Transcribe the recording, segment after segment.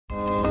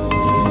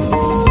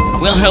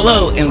Well,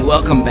 hello and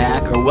welcome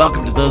back, or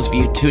welcome to those of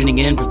you tuning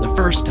in for the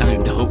first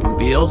time to Hope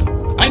Revealed.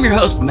 I'm your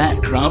host,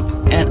 Matt Crump,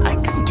 and I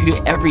come to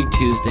you every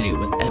Tuesday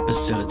with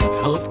episodes of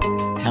hope,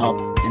 help,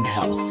 and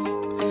health.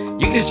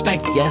 You can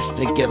expect guests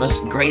to give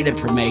us great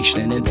information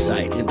and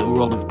insight into the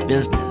world of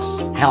business,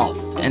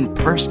 health, and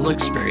personal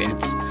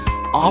experience,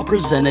 all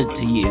presented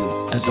to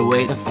you as a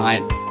way to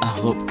find a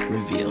hope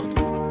revealed.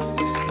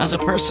 As a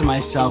person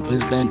myself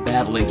who's been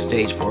battling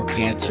stage 4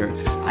 cancer,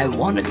 I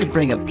wanted to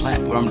bring a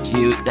platform to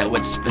you that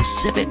would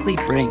specifically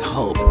bring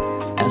hope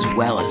as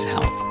well as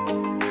help.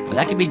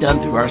 That can be done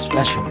through our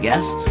special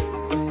guests,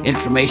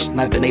 information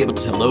I've been able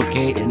to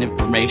locate, and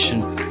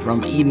information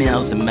from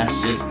emails and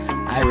messages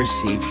I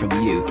receive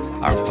from you,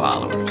 our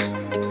followers.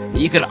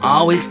 You can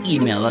always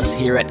email us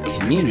here at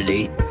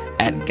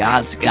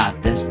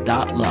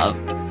community@godsgotthis.love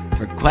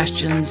for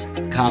questions,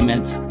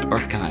 comments, or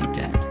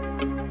content.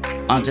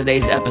 On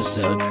today's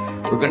episode,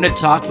 we're going to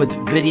talk with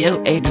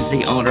video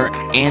agency owner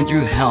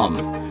Andrew Helms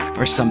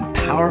for some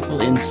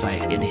powerful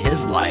insight in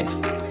his life,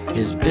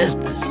 his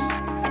business,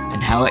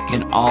 and how it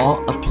can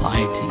all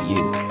apply to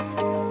you.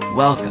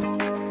 Welcome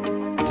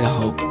to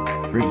Hope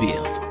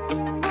Revealed.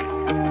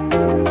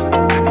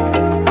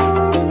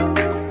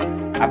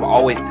 I'm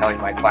always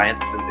telling my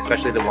clients,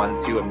 especially the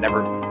ones who have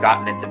never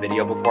gotten into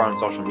video before on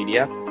social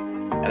media,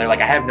 and they're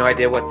like, I have no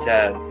idea what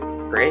to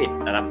create.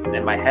 And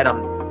in my head,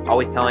 I'm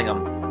always telling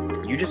them,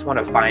 you just want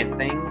to find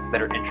things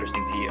that are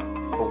interesting to you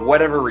for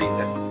whatever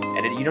reason.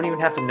 And you don't even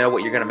have to know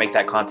what you're going to make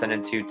that content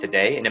into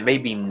today. And it may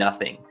be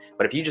nothing,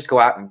 but if you just go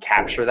out and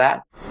capture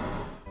that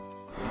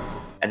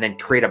and then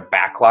create a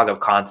backlog of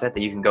content that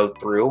you can go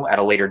through at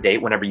a later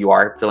date, whenever you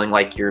are feeling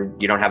like you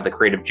don't have the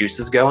creative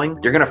juices going,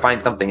 you're going to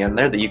find something in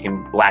there that you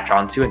can latch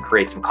onto and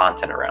create some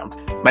content around.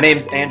 My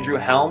name's Andrew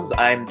Helms.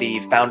 I'm the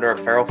founder of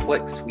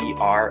FeralFlix. We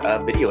are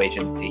a video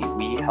agency.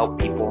 We help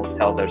people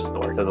tell their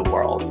story to the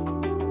world.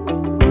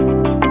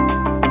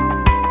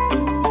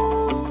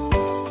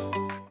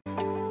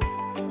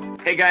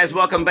 Hey guys,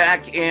 welcome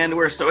back, and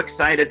we're so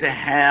excited to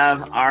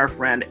have our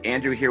friend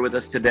Andrew here with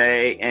us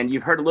today. And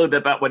you've heard a little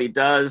bit about what he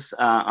does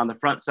on the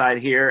front side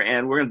here,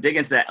 and we're going to dig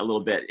into that a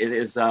little bit.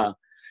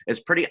 It's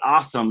pretty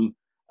awesome,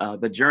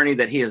 the journey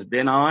that he has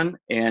been on.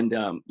 And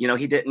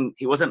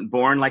he wasn't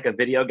born like a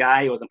video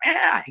guy.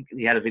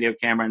 He had a video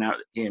camera, and now it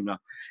came.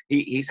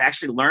 He's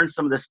actually learned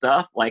some of this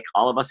stuff like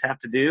all of us have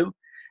to do.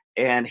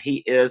 And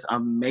he is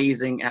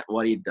amazing at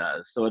what he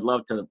does. So I'd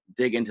love to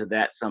dig into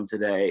that some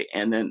today.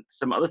 And then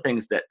some other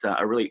things that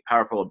are really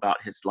powerful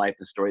about his life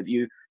and story that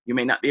you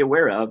may not be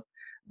aware of,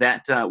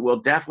 that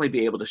we'll definitely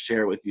be able to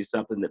share with you,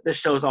 something that this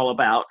show is all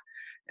about,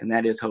 and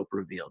that is Hope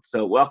Revealed.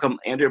 So welcome,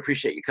 Andrew.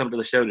 Appreciate you coming to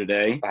the show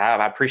today. Wow,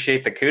 I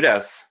appreciate the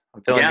kudos.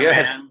 I'm feeling good.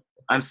 Man.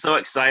 I'm so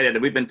excited.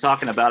 We've been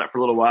talking about it for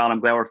a little while, and I'm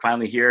glad we're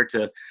finally here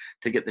to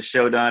get the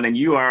show done. And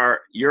you're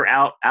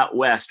out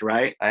west,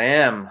 right? I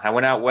am. I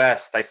went out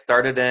west. I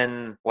started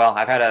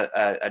I've had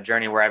a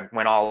journey where I've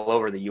went all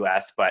over the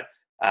U.S., but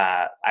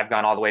I've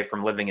gone all the way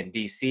from living in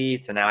D.C.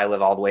 to now I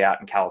live all the way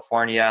out in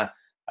California.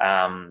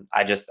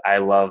 I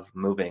love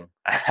moving.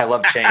 I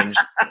love change.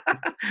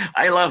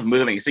 I love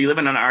moving. So you live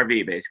in an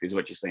RV, basically, is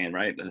what you're saying,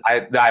 right?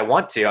 I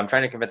want to. I'm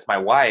trying to convince my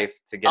wife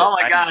to get. Oh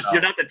my gosh,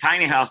 you're not the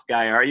tiny house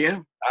guy, are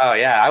you? Oh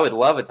yeah, I would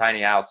love a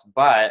tiny house,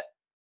 but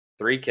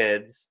 3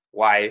 kids,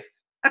 wife,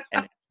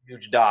 and a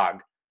huge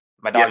dog.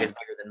 My dog is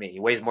bigger than me. He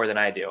weighs more than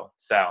I do.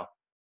 So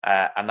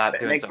I'm not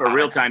doing. Makes for a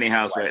real tiny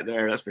house right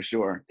there. That's for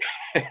sure.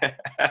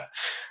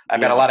 I've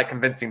got a lot of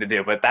convincing to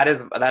do, but that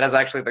is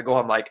actually the goal.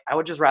 I'm like, I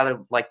would just rather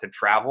like to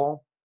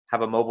travel,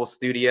 have a mobile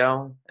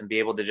studio, and be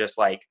able to just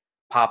like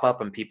pop up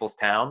in people's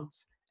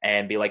towns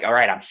and be like, all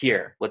right, I'm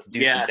here. Let's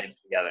do some things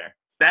together.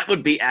 That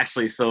would be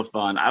actually so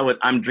fun.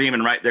 I'm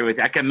dreaming right there with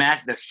you. I can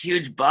imagine this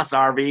huge bus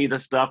RV, the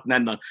stuff, and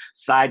then the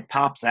side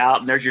pops out,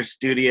 and there's your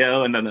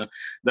studio, and then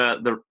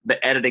the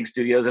editing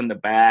studio's in the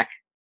back.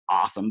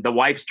 Awesome. The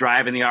wife's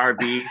driving the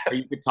RV, so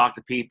you could talk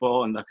to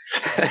people, and the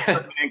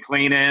and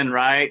cleaning,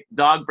 right?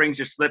 Dog brings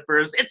your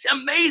slippers. It's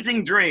an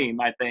amazing dream,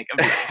 I think.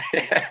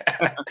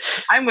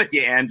 I'm with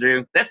you,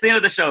 Andrew. That's the end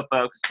of the show,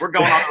 folks. We're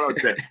going on a road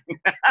trip.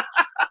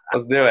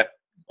 Let's do it.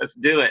 Let's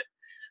do it.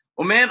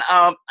 Well, man,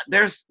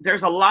 there's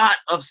a lot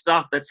of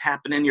stuff that's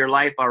happened in your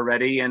life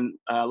already. And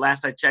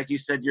last I checked, you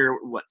said you're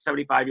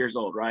 75 years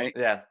old, right?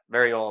 Yeah,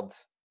 very old.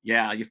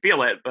 Yeah, you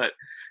feel it, but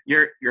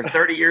you're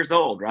 30 years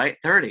old, right?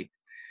 30.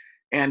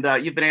 And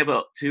you've been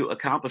able to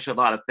accomplish a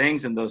lot of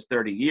things in those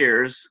 30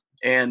 years.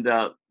 And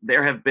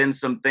there have been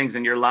some things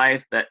in your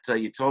life that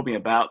you told me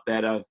about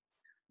that have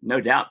no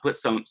doubt put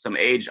some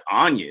age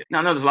on you. Now,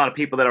 I know there's a lot of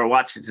people that are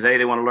watching today.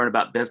 They want to learn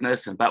about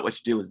business and about what you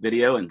do with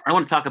video. And I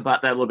want to talk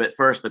about that a little bit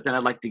first, but then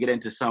I'd like to get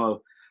into some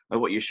of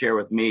what you share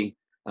with me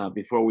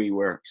before we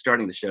were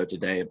starting the show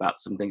today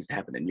about some things that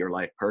happened in your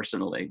life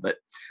personally. But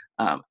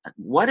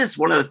what is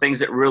one of the things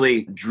that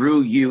really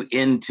drew you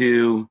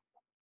into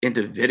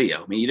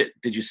video? I mean,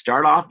 did you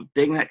start off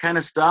digging that kind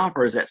of stuff,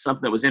 or is that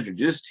something that was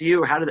introduced to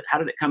you, or how did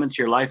it come into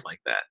your life like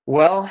that?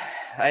 Well,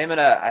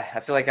 I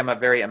feel like I'm a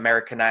very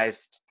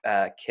Americanized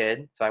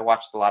kid. So I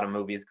watched a lot of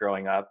movies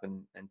growing up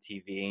and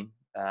TV.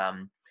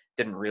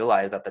 Didn't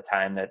realize at the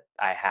time that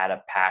I had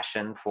a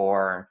passion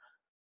for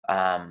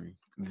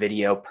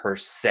video per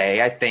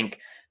se. I think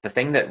the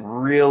thing that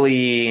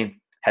really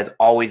has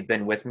always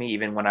been with me,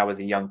 even when I was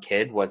a young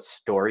kid, was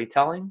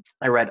storytelling.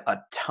 I read a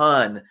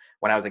ton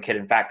when I was a kid.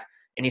 In fact,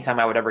 anytime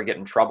I would ever get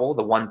in trouble,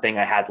 the one thing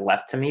I had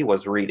left to me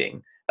was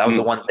reading. That was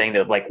the one thing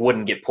that like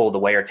wouldn't get pulled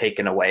away or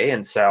taken away.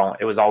 And so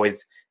it was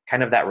always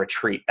kind of that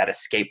retreat, that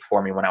escape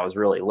for me when I was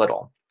really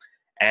little.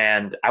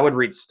 And I would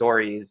read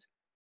stories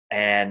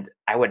and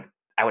I would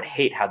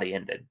hate how they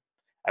ended.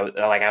 I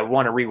would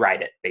want to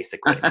rewrite it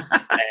basically.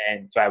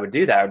 And so I would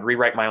do that. I would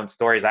rewrite my own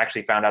stories. I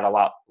actually found out a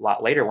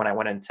lot later when I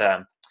went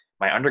into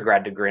my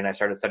undergrad degree and I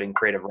started studying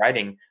creative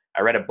writing.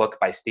 I read a book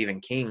by Stephen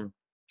King,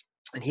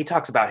 and he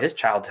talks about his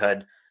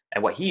childhood.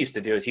 And what he used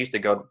to do is he used to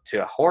go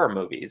to horror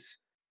movies.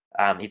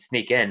 He'd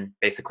sneak in,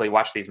 basically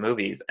watch these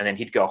movies, and then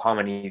he'd go home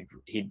and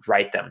he'd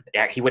write them.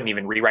 He wouldn't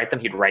even rewrite them.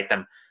 He'd write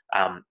them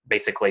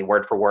basically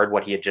word for word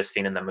what he had just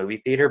seen in the movie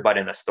theater, but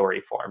in a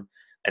story form.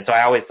 And so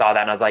I always saw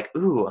that and I was like,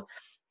 ooh,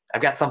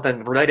 I've got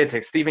something related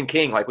to Stephen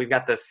King. Like we've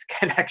got this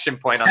connection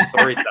point on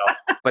storytelling.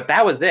 But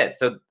that was it.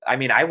 So, I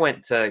mean, I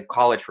went to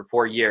college for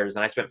 4 years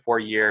and I spent 4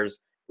 years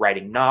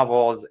writing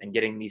novels and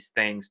getting these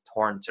things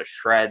torn to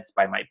shreds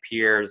by my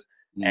peers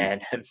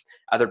and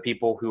other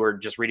people who are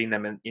just reading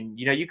them. And,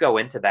 you go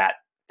into that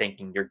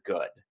thinking you're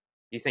good.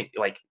 You think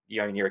like,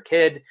 you're a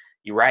kid,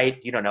 you write,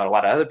 you don't know a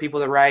lot of other people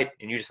that write,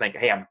 and you just think,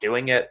 hey, I'm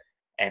doing it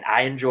and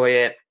I enjoy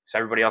it. So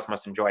everybody else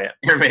must enjoy it.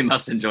 Everybody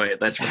must enjoy it.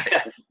 That's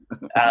right.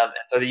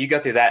 So you go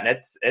through that, and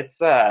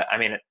it's I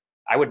mean,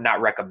 I would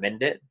not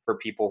recommend it for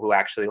people who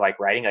actually like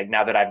writing. Like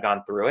now that I've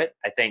gone through it,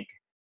 I think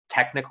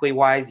technically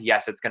wise,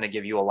 yes, it's going to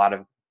give you a lot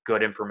of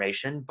good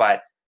information,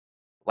 but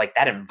like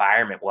that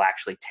environment will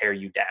actually tear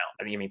you down.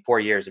 I mean, 4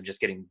 years of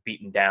just getting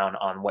beaten down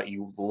on what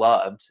you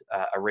loved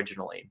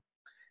originally.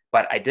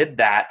 But I did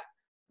that.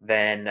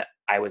 Then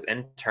I was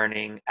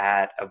interning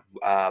at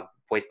a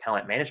voice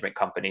talent management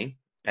company,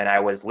 and I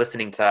was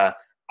listening to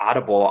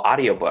Audible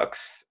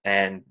audiobooks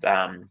and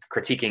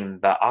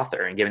critiquing the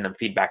author and giving them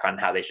feedback on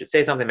how they should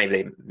say something.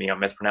 Maybe they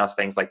mispronounce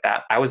things like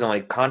that. I was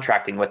only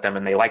contracting with them,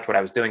 and they liked what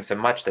I was doing so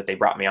much that they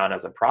brought me on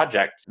as a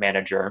project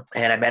manager,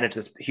 and I managed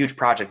this huge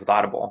project with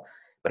Audible.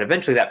 But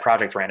eventually that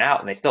project ran out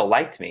and they still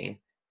liked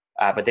me,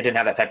 but they didn't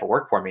have that type of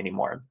work for me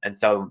anymore. And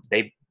so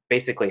they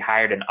basically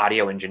hired an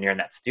audio engineer in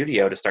that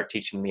studio to start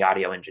teaching me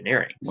audio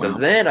engineering. Wow. So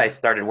then I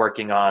started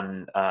working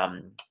on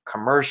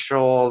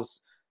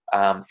commercials,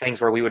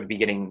 things where we would be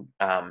getting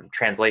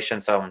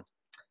translation. So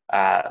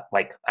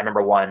like I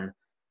remember one,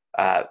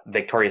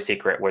 Victoria's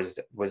Secret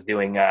was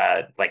doing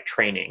like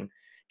training,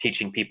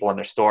 teaching people in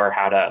their store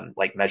how to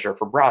like measure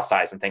for bra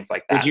size and things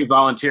like that. Did you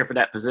volunteer for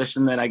that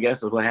position then, I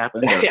guess, is what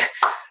happened?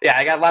 Yeah,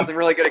 I got lots of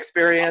really good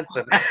experience.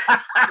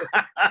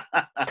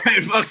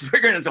 Folks,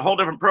 figuring it's a whole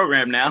different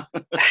program now.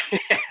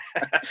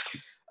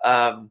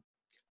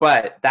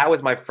 But that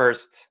was my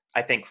first,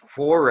 I think,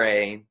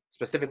 foray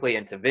specifically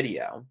into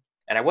video.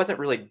 And I wasn't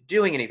really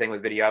doing anything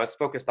with video. I was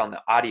focused on the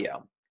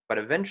audio. But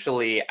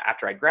eventually,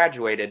 after I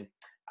graduated,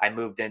 I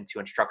moved into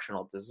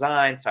instructional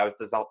design. So I was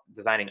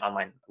designing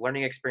online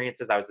learning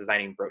experiences. I was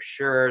designing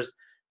brochures,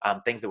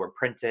 things that were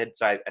printed.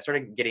 So I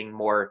started getting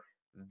more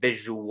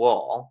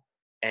visual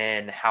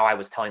in how I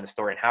was telling the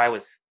story and how I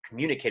was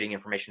communicating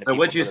information to people. So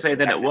would you say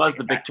that it was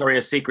the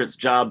Victoria's Secret's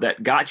job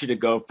that got you to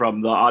go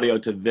from the audio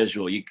to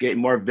visual? You get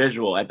more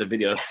visual at the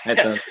video.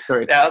 Yeah,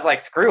 I was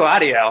like, screw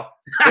audio.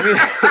 Give me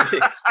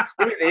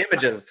the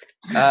images.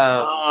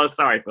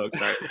 Sorry, folks.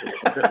 Sorry.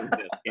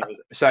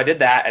 So I did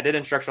that. I did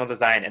instructional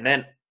design, and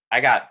then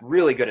I got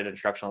really good at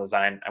instructional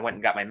design. I went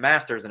and got my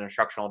master's in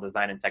instructional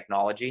design and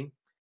technology,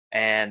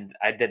 and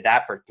I did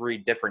that for 3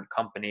 different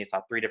companies, saw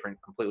 3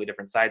 completely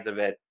different sides of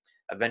it.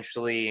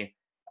 Eventually,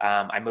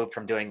 I moved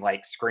from doing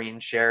like screen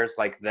shares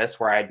like this,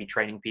 where I'd be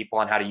training people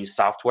on how to use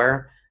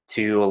software,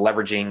 to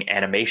leveraging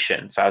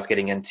animation. So I was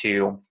getting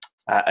into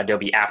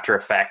Adobe After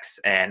Effects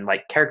and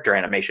like character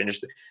animation,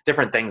 just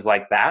different things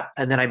like that.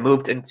 And then I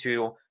moved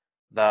into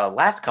the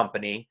last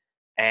company,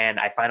 and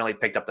I finally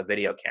picked up the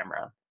video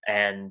camera.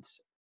 And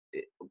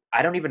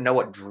I don't even know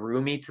what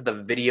drew me to the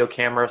video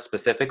camera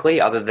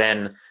specifically, other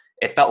than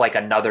it felt like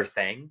another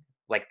thing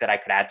like that I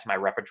could add to my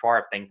repertoire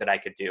of things that I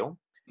could do.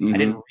 I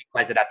didn't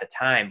realize it at the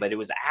time, but it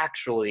was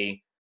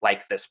actually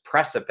like this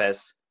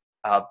precipice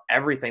of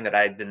everything that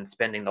I'd been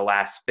spending the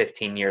last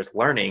 15 years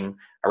learning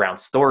around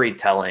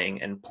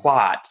storytelling and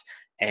plot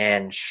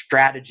and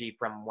strategy,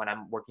 from when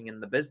I'm working in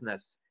the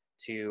business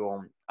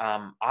to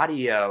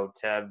audio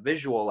to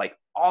visual. Like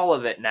all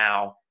of it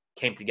now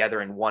came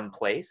together in one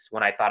place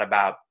when I thought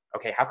about,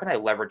 okay, how can I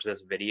leverage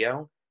this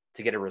video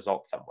to get a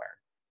result somewhere?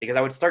 Because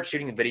I would start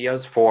shooting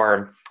videos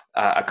for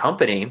a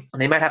company,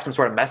 and they might have some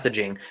sort of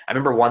messaging. I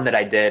remember one that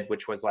I did,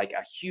 which was like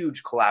a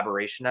huge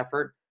collaboration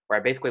effort, where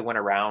I basically went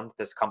around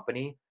this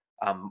company,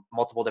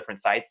 multiple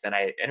different sites, and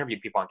I interviewed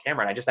people on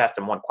camera, and I just asked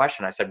them one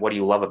question. I said, what do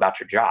you love about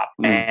your job?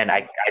 And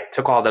I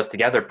took all those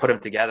together, put them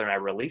together, and I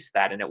released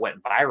that, and it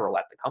went viral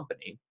at the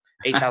company,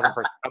 8,000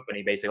 person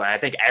company, basically. And I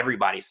think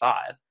everybody saw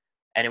it.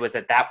 And it was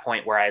at that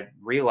point where I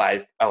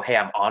realized, oh, hey,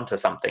 I'm onto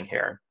something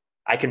here.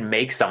 I can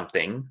make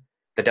something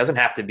that doesn't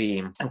have to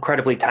be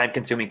incredibly time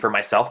consuming for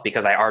myself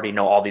because I already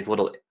know all these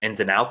little ins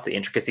and outs, the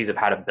intricacies of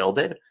how to build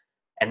it.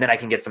 And then I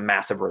can get some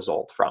massive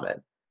result from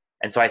it.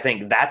 And so I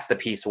think that's the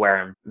piece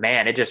where,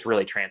 man, it just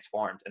really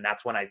transformed. And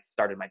that's when I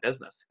started my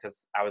business,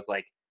 because I was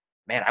like,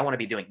 man, I want to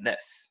be doing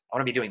this. I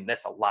want to be doing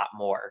this a lot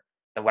more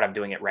than what I'm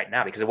doing it right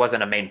now, because it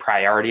wasn't a main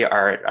priority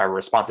or a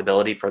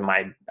responsibility for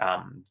my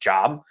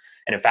job.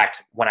 And in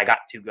fact, when I got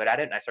too good at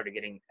it and I started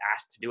getting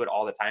asked to do it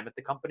all the time at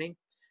the company,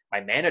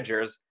 my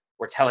managers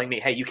were telling me,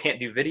 hey, you can't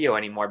do video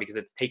anymore because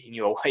it's taking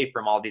you away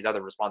from all these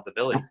other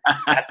responsibilities.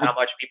 That's how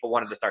much people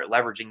wanted to start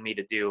leveraging me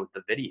to do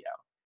the video.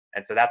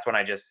 And so that's when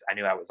I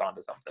knew I was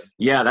onto something.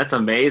 Yeah, that's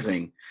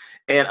amazing.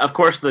 And of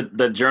course,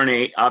 the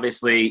journey,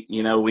 obviously,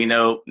 we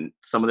know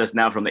some of this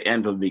now from the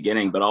end of the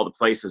beginning, but all the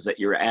places that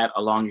you're at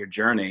along your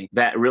journey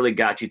that really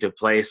got you to a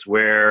place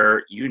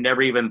where you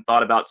never even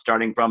thought about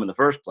starting from in the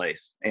first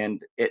place.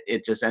 And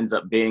it just ends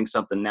up being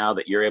something now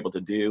that you're able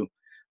to do.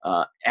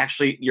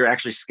 You're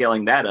actually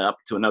scaling that up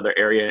to another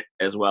area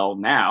as well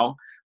now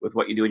with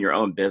what you do in your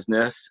own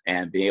business,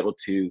 and being able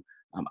to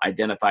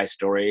identify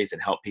stories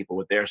and help people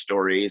with their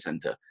stories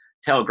and to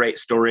tell great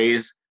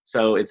stories.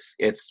 So it's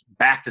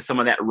back to some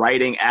of that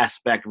writing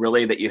aspect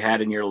really that you had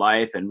in your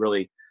life, and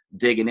really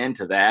digging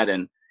into that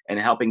and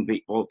helping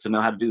people to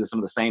know how to do some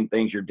of the same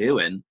things you're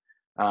doing,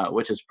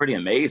 which is pretty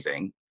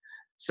amazing.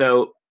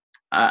 So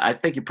I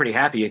think you're pretty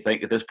happy,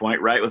 at this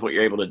point, right, with what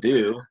you're able to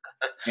do.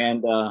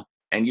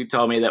 And you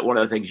told me that one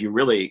of the things you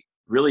really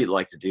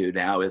like to do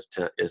now is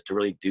to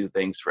really do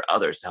things for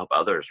others, to help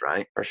others,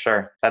 right? For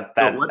sure. What's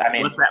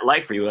that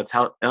like for you? Let's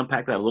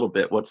unpack that a little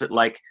bit. What's it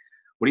like?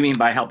 What do you mean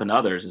by helping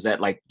others? Is that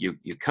like you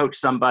coach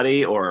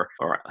somebody, or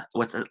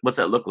what's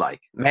it look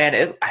like?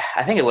 Man,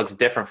 I think it looks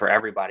different for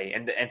everybody.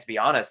 And to be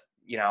honest,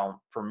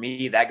 for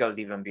me, that goes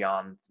even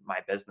beyond my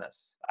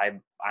business.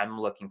 I'm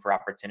looking for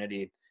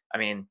opportunity. I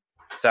mean,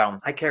 so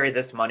I carry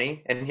this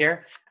money in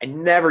here. I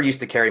never used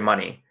to carry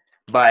money,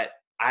 but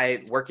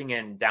working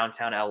in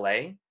downtown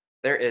LA,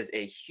 there is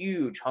a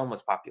huge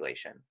homeless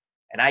population.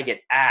 And I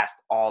get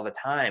asked all the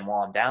time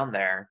while I'm down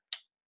there,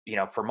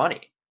 for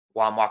money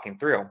while I'm walking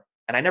through.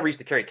 And I never used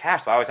to carry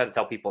cash, so I always had to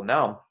tell people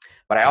no.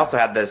 But I also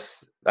had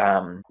this,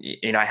 I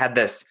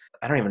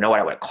don't even know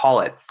what I would call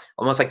it,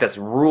 almost like this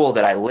rule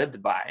that I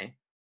lived by,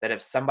 that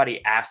if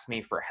somebody asked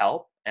me for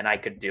help and I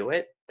could do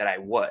it, that I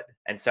would.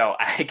 And so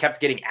I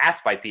kept getting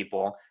asked by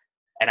people,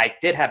 and I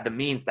did have the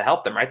means to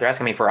help them, right? They're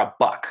asking me for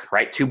 $1,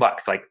 right?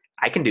 $2, like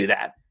I can do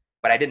that,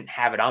 but I didn't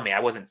have it on me. I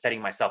wasn't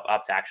setting myself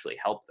up to actually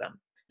help them.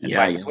 And so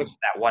I switched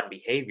that one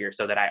behavior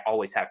so that I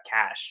always have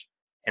cash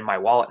in my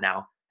wallet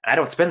now. And I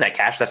don't spend that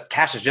cash. That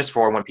cash is just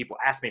for when people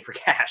ask me for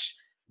cash.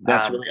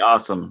 That's really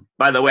awesome.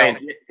 By the way,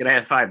 can I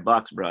have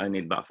 $5, bro? I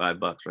need about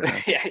 $5 right now.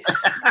 Yeah,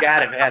 you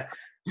got it, man.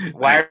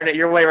 Wiring it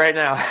your way right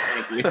now.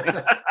 Thank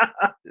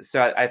you.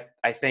 So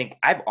I think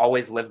I've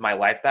always lived my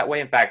life that way.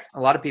 In fact, a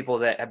lot of people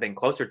that have been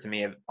closer to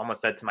me have almost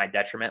said to my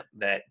detriment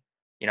that,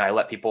 I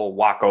let people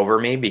walk over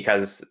me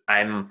because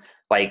I'm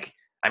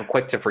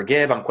quick to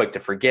forgive. I'm quick to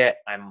forget.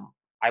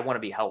 I want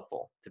to be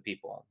helpful to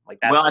people.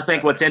 Well, I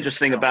think what's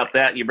interesting about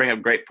that, you bring up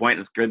a great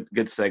point. It's good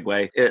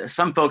segue.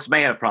 Some folks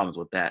may have problems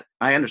with that.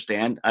 I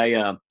understand.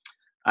 I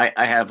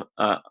have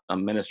a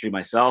ministry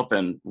myself,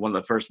 and one of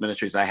the first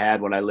ministries I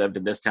had when I lived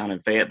in this town in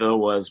Fayetteville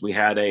was we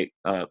had a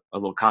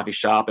little coffee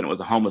shop, and it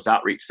was a homeless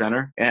outreach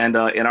center. And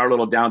in our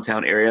little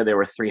downtown area, there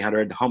were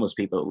 300 homeless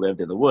people that lived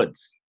in the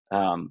woods.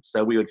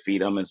 So we would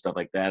feed them and stuff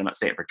like that. I'm not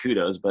saying it for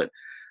kudos, but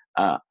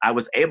I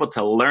was able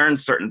to learn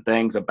certain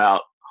things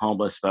about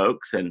homeless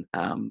folks. And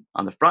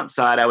on the front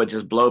side, I would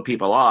just blow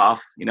people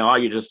off. Oh,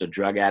 you're just a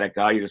drug addict.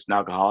 Oh, you're just an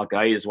alcoholic.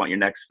 Oh, you just want your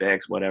next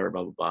fix, whatever,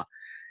 blah, blah, blah.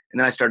 And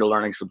then I started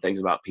learning some things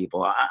about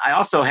people. I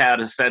also had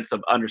a sense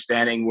of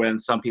understanding when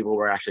some people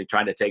were actually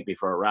trying to take me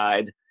for a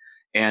ride,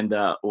 and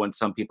when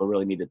some people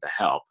really needed the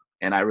help.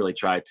 And I really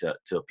tried to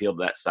appeal to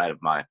that side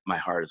of my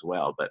heart as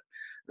well. But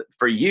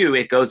for you,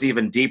 it goes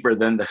even deeper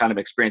than the kind of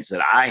experience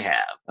that I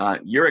have.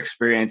 Your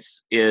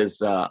experience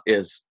is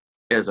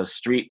a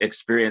street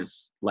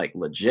experience, like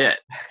legit.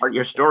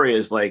 Your story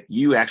is like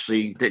you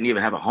actually didn't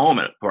even have a home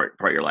at part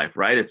of your life,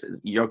 right?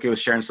 You're okay with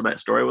sharing some of that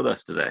story with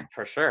us today?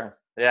 For sure.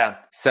 Yeah.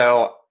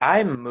 So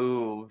I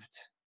moved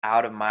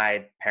out of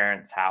my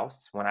parents'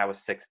 house when I was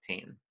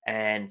 16.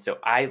 And so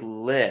I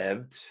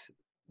lived,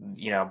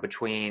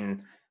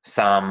 between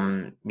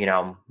some,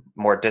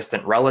 more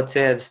distant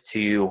relatives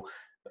to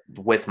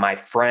with my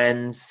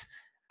friends.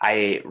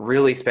 I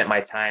really spent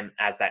my time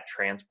as that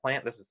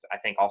transplant. This is, I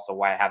think, also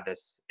why I have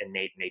this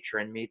innate nature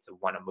in me to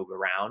want to move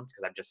around,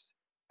 because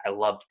I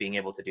loved being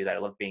able to do that. I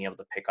loved being able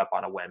to pick up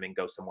on a whim and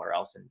go somewhere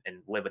else and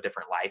live a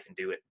different life and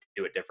do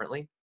it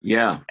differently.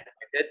 Yeah. And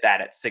I did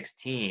that at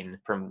 16,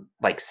 from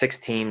like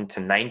 16 to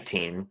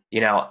 19.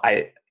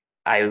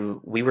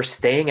 We were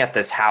staying at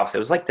this house. It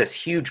was like this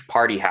huge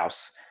party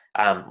house.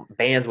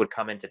 Bands would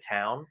come into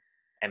town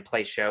and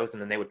play shows,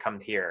 and then they would come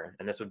here,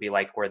 and this would be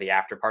like where the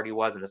after party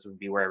was, and this would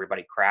be where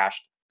everybody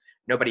crashed.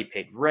 Nobody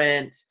paid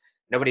rent.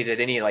 nobody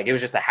did any, like, it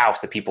was just a house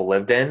that people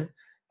lived in.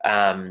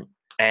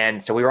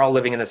 And so we were all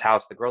living in this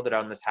house. The girl that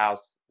owned this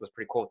house was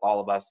pretty cool with all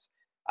of us.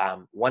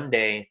 One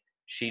day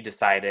she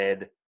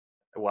decided,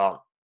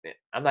 well,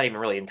 I'm not even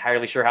really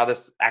entirely sure how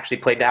this actually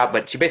played out,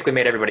 but she basically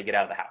made everybody get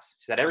out of the house.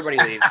 She said, everybody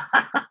leave.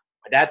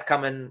 My dad's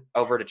coming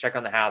over to check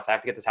on the house. I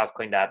have to get this house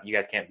cleaned up. You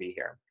guys can't be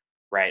here.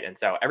 Right. And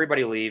so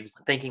everybody leaves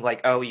thinking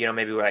like, oh,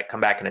 maybe we might come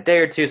back in a day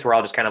or two. So we're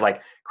all just kind of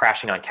like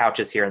crashing on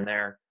couches here and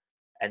there.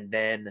 And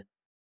then,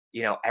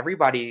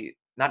 everybody,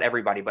 not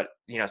everybody, but,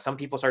 some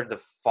people started to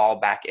fall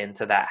back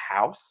into that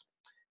house,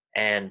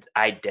 and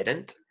I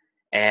didn't.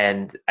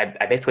 And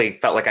I basically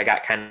felt like I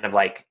got kind of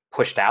like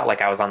pushed out,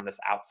 like I was on this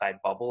outside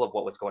bubble of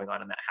what was going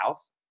on in that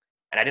house,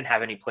 and I didn't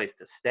have any place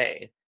to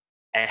stay.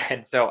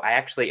 And so I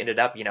actually ended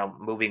up,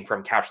 moving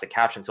from couch to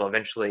couch until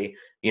eventually,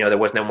 there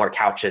was no more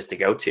couches to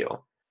go to.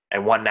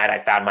 And one night I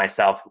found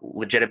myself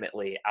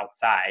legitimately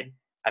outside.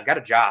 I've got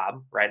a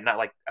job, right? Not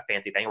like a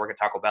fancy thing. I work at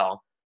Taco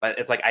Bell, but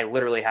it's like I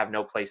literally have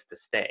no place to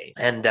stay.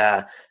 And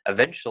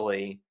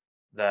eventually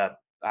the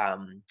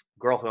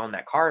girl who owned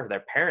that car,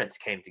 their parents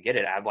came to get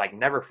it. I'd like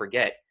never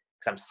forget,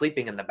 because I'm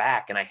sleeping in the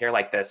back and I hear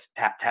like this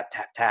tap, tap,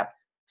 tap, tap,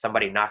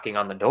 somebody knocking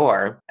on the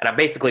door, and I'm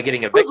basically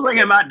getting evicted. Who's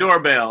ringing my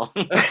doorbell?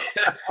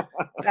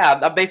 Yeah,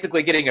 I'm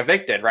basically getting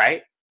evicted,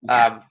 right?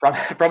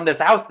 From this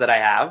house that I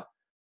have.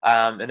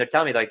 And they're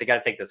telling me like they got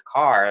to take this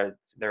car.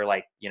 They're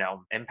like,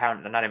 not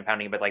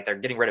impounding, but like they're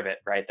getting rid of it,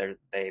 right?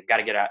 They've got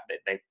to get out.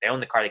 They own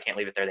the car. They can't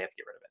leave it there. They have to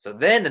get rid of it. So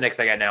then the next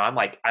thing I know,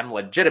 I'm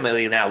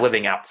legitimately now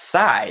living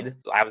outside.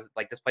 I was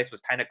like, this place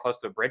was kind of close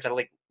to a bridge. I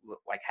like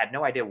had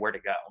no idea where to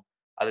go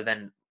other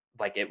than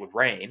like it would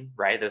rain,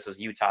 right? This was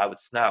Utah. It would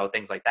snow,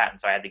 things like that. And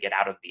so I had to get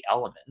out of the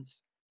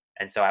elements.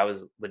 And so I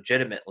was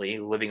legitimately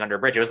living under a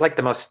bridge. It was like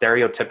the most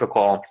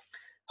stereotypical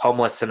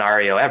homeless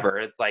scenario ever.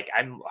 It's like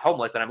I'm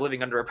homeless and I'm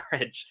living under a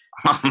bridge.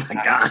 Oh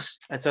my gosh.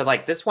 And so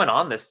like this went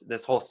on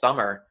this whole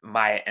summer.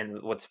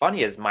 And what's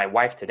funny is my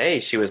wife today,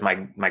 she was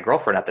my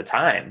girlfriend at the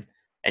time,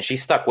 and she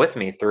stuck with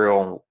me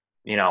through,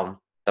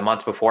 the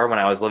months before when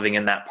I was living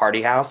in that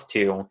party house,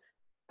 to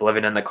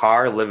living in the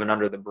car, living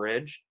under the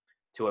bridge,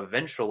 to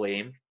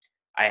eventually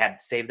I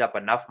had saved up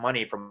enough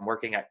money from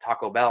working at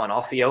Taco Bell and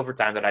all the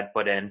overtime that I'd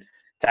put in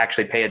to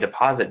actually pay a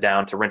deposit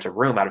down to rent a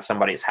room out of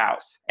somebody's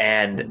house.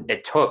 And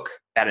it took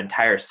that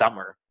entire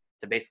summer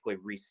to basically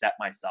reset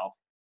myself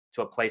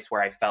to a place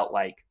where I felt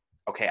like,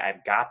 okay,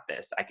 I've got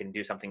this. I can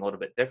do something a little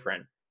bit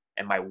different.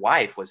 And my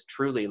wife was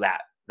truly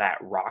that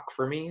rock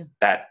for me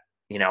that,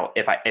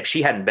 if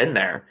she hadn't been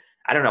there,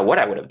 I don't know what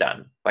I would have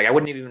done. Like I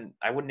wouldn't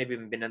have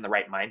even been in the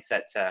right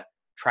mindset to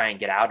try and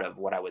get out of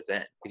what I was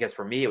in. Because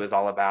for me, it was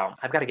all about,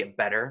 I've got to get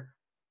better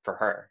for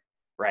her,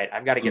 right?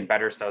 I've got to get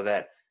better so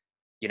that,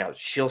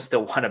 she'll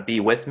still want to be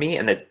with me,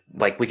 and that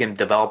like we can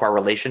develop our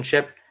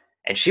relationship.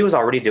 And she was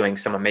already doing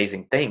some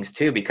amazing things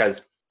too,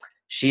 because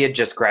she had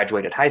just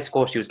graduated high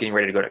school. She was getting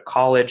ready to go to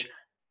college.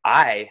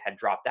 I had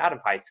dropped out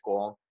of high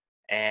school,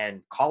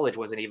 and college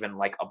wasn't even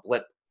like a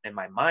blip in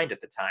my mind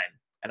at the time.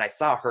 And I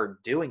saw her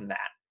doing that.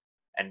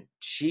 And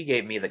she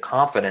gave me the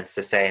confidence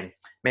to say,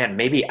 man,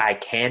 maybe I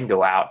can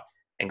go out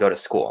and go to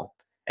school.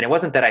 And it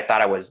wasn't that I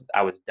thought I was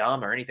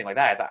dumb or anything like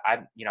that. I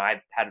thought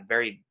I had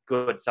very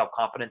good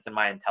self-confidence in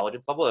my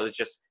intelligence level. It was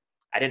just,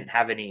 I didn't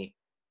have any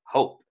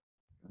hope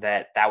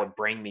that would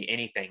bring me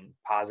anything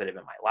positive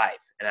in my life.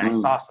 And I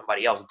saw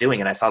somebody else doing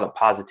it. And I saw the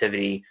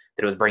positivity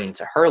that it was bringing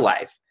to her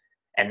life.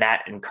 And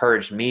that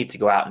encouraged me to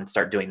go out and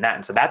start doing that.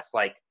 And so that's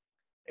like,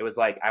 it was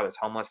like, I was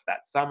homeless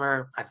that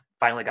summer. I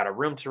finally got a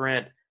room to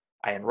rent.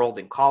 I enrolled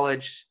in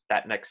college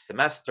that next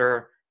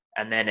semester.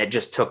 And then it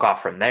just took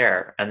off from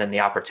there. And then the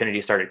opportunity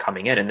started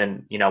coming in. And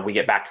then, we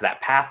get back to that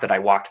path that I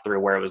walked through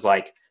where it was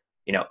like,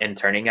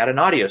 interning at an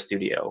audio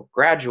studio,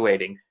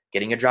 graduating,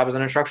 getting a job as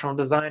an instructional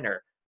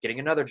designer, getting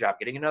another job,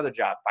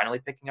 finally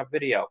picking up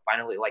video,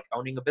 finally like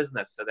owning a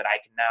business so that I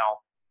can now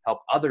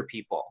help other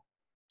people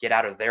get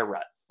out of their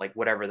rut, like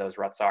whatever those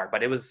ruts are.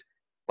 But it was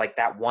like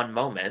that one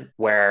moment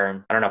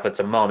where, I don't know if it's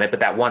a moment, but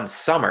that one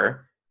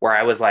summer where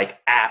I was like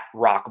at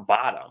rock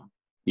bottom.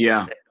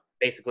 Yeah.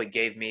 Basically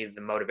gave me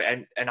the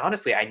motivation. And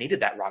honestly, I needed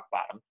that rock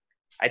bottom.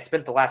 I'd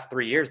spent the last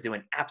 3 years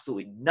doing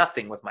absolutely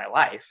nothing with my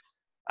life,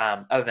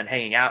 other than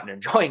hanging out and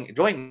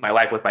enjoying my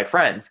life with my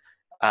friends.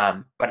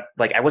 But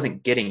like, I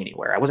wasn't getting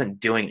anywhere. I wasn't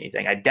doing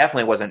anything. I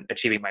definitely wasn't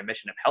achieving my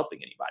mission of helping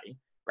anybody,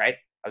 right?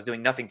 I was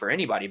doing nothing for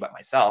anybody but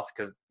myself,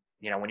 because,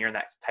 when you're in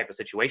that type of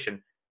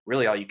situation,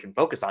 really all you can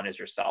focus on is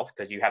yourself,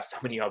 because you have so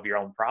many of your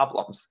own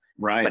problems.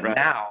 Right. But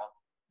now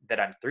that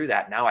I'm through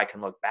that, now I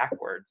can look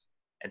backwards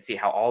and see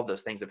how all of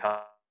those things have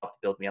helped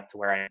build me up to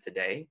where I am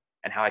today,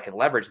 and how I can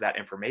leverage that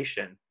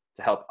information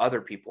to help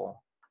other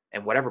people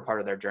in whatever part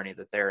of their journey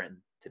that they're in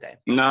today.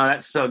 No,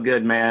 that's so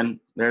good, man.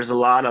 There's a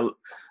lot of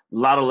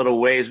little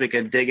ways we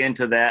could dig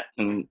into that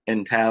and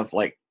have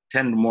like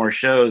 10 more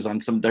shows on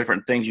some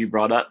different things you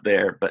brought up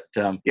there. But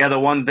the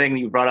one thing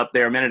you brought up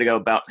there a minute ago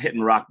about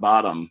hitting rock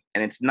bottom,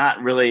 and it's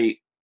not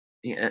really,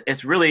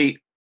 it's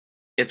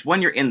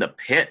when you're in the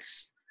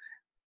pits.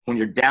 When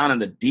you're down in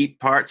the deep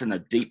parts and the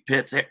deep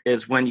pits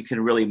is when you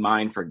can really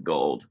mine for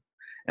gold.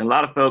 And a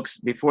lot of folks,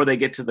 before they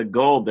get to the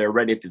gold, they're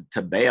ready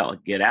to bail,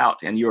 get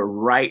out. And you're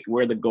right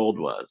where the gold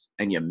was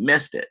and you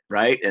missed it,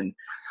 right? And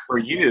for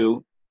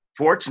you,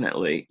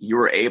 fortunately, you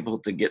were able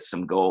to get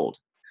some gold.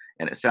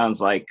 And it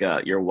sounds like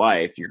your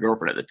wife, your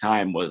girlfriend at the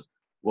time, was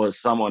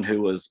someone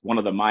who was one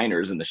of the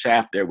miners in the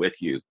shaft there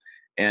with you,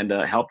 and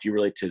helped you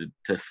really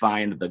to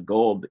find the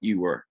gold that you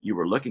were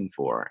looking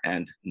for.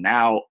 And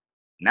now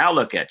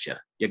look at you.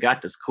 You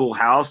got this cool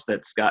house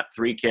that's got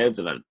 3 kids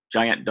and a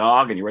giant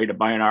dog, and you're ready to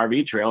buy an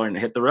RV trailer and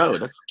hit the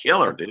road. That's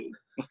killer, dude.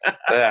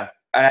 Yeah.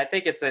 And I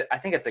think it's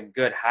a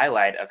good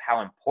highlight of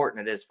how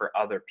important it is for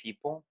other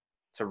people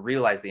to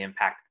realize the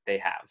impact that they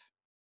have.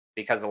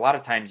 Because a lot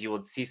of times you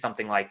would see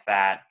something like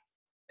that,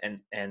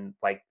 and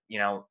like, you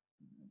know,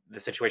 the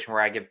situation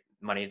where I give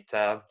money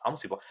to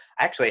homeless people.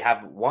 I actually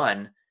have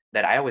one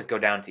that I always go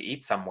down to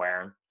eat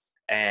somewhere,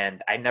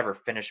 and I never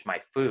finish my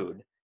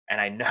food, and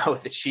I know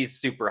that she's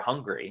super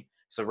hungry.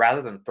 So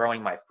rather than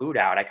throwing my food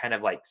out, I kind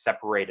of like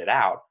separate it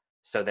out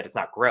so that it's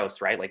not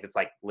gross, right? Like it's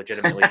like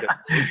legitimately good.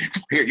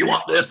 Here, you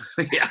want this?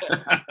 Yeah.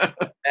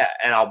 Yeah,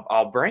 and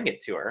I'll bring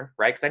it to her,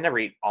 right? Because I never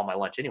eat all my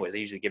lunch anyways. They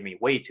usually give me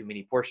way too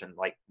many portions,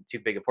 like too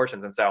big of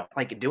portions. And so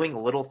like doing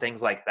little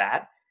things like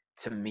that,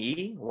 to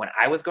me, when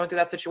I was going through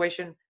that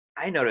situation,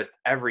 I noticed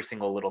every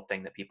single little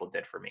thing that people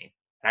did for me.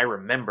 And I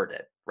remembered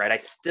it, right? I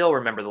still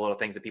remember the little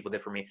things that people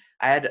did for me.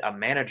 I had a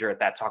manager at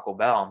that Taco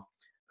Bell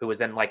who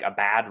was in like a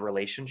bad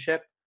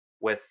relationship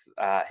with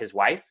his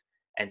wife.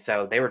 And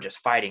so they were just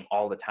fighting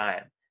all the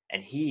time.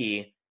 And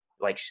he,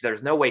 like,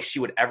 there's no way she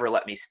would ever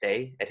let me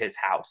stay at his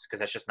house because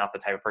that's just not the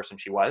type of person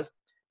she was.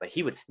 But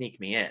he would sneak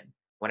me in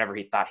whenever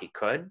he thought he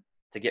could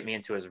to get me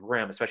into his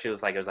room, especially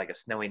if like it was like a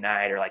snowy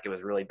night or like it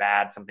was really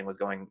bad, something was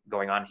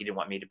going on. He didn't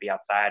want me to be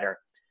outside, or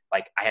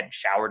like I hadn't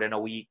showered in a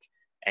week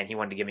and he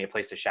wanted to give me a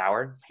place to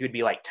shower. He would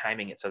be like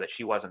timing it so that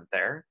she wasn't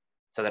there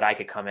so that I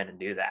could come in and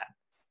do that.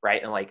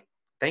 Right. And like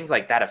things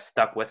like that have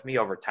stuck with me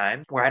over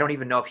time, where I don't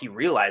even know if he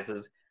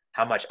realizes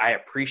how much I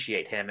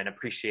appreciate him and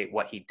appreciate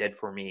what he did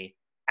for me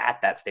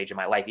at that stage of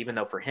my life, even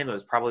though for him it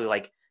was probably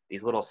like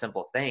these little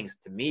simple things.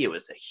 To me, it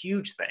was a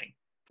huge thing.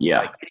 Yeah.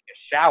 Like getting a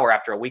shower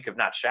after a week of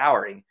not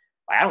showering.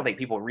 I don't think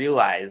people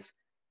realize,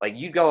 like,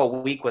 you go a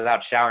week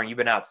without showering, you've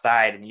been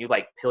outside and you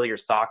like peel your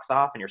socks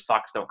off and your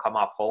socks don't come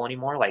off whole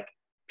anymore. Like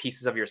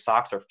pieces of your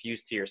socks are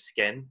fused to your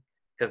skin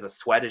because the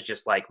sweat is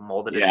just like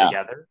molded it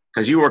together.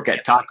 Because you work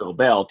at Taco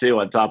Bell too,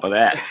 on top of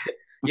that.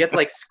 You have to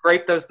like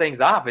scrape those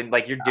things off, and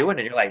like you're doing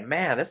it. You're like,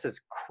 man, this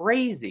is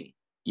crazy.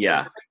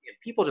 Yeah.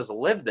 People just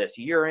live this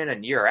year in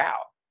and year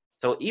out.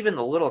 So even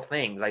the little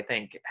things, I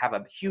think, have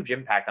a huge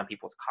impact on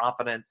people's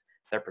confidence,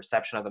 their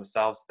perception of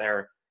themselves,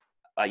 their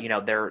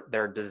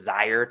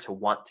desire to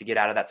want to get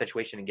out of that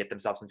situation and get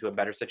themselves into a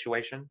better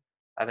situation.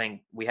 I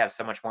think we have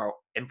so much more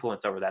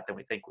influence over that than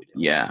we think we do.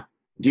 Yeah.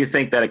 Do you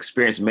think that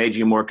experience made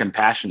you more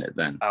compassionate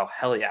then? Oh,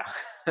 hell yeah.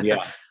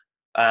 Yeah.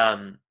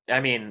 I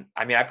mean,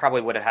 I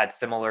probably would have had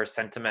similar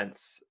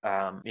sentiments,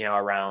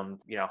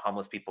 around,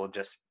 homeless people,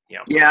 just,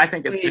 Yeah, I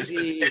think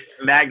it's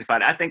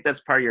magnified. I think that's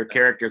part of your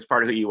character. It's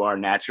part of who you are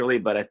naturally,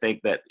 but I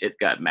think that it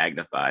got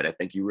magnified. I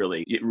think it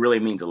really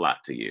means a lot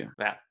to you.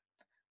 Yeah.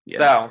 Yeah.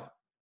 So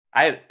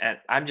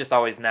I'm just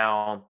always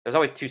there's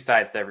always 2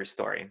 sides to every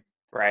story,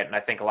 right? And I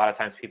think a lot of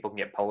times people can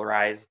get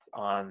polarized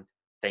on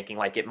thinking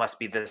like it must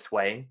be this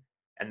way,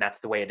 and that's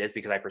the way it is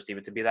because I perceive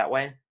it to be that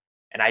way.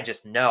 And I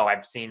just know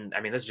I've seen,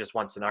 this is just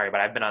one scenario,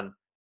 but I've been on,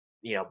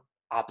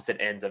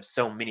 opposite ends of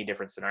so many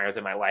different scenarios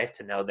in my life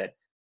to know that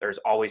there's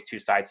always 2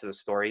 sides to the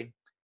story,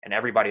 and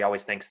everybody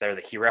always thinks they're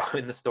the hero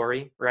in the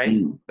story, right?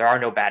 There are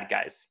no bad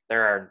guys.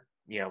 There are,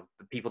 the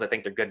people that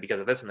think they're good because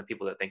of this and the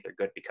people that think they're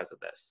good because of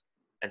this.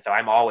 And so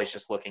I'm always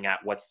just looking at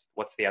what's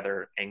the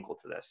other angle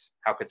to this?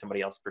 How could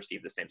somebody else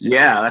perceive the same situation?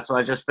 Yeah, that's what I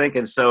was just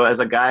thinking. So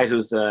as a guy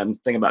who's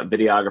thinking about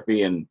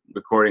videography and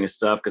recording and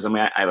stuff, because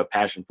I have a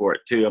passion for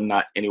it too. I'm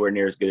not anywhere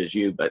near as good as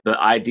you, but the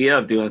idea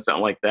of doing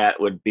something like that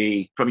would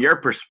be, from your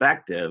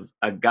perspective,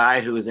 a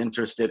guy who is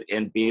interested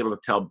in being able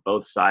to tell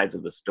both sides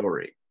of the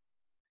story.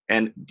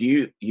 And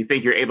do you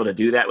think you're able to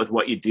do that with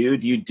what you do?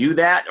 Do you do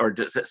that, or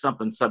is it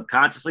something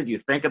subconsciously? Do you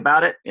think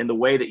about it in the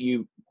way that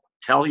you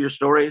tell your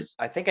stories?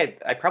 I think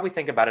I probably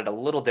think about it a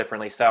little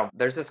differently. So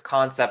there's this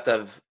concept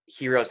of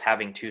heroes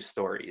having 2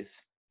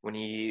 stories. When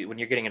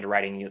you're getting into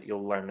writing,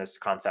 you'll learn this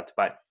concept,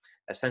 but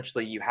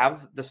essentially you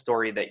have the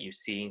story that you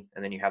see,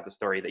 and then you have the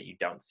story that you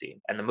don't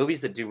see. And the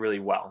movies that do really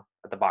well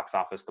at the box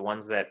office, the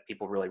ones that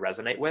people really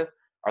resonate with,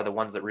 are the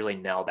ones that really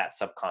nail that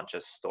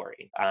subconscious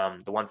story.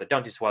 The ones that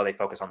don't do so well, they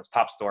focus on this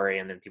top story,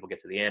 and then people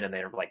get to the end and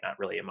they're like not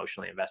really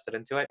emotionally invested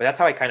into it. But that's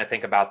how I kind of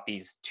think about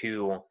these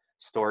 2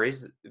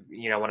 stories.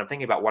 When I'm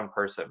thinking about one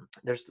person,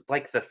 there's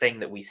like the thing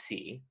that we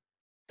see,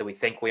 that we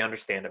think we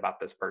understand about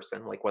this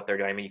person, like what they're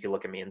doing. You can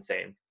look at me and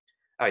say,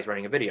 oh, he's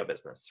running a video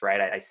business,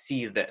 right? I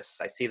see this.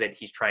 I see that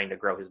he's trying to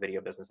grow his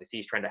video business. I see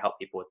he's trying to help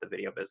people with the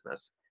video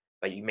business.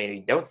 But you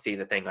maybe don't see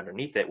the thing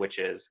underneath it, which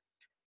is,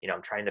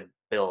 I'm trying to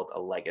build a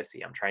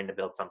legacy. I'm trying to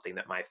build something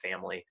that my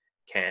family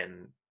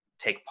can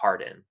take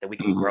part in, that we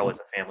can grow as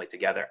a family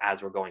together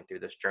as we're going through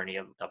this journey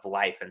of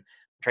life. And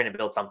I'm trying to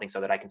build something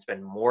so that I can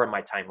spend more of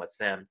my time with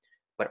them,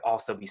 but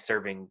also be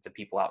serving the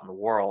people out in the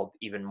world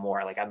even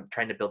more. Like, I'm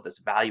trying to build this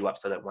value up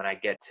so that when I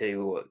get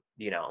to,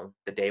 you know,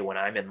 the day when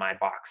I'm in my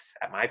box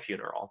at my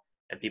funeral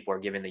and people are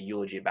giving the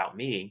eulogy about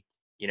me,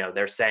 you know,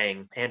 they're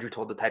saying, Andrew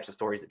told the types of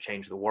stories that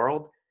changed the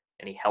world,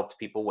 and he helped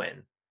people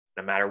win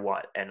no matter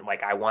what. And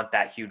like, I want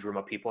that huge room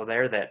of people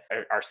there that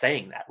are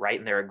saying that, right?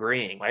 And they're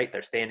agreeing, right?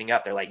 They're standing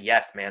up. They're like,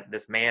 yes, man,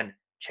 this man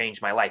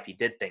changed my life. He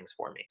did things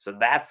for me. So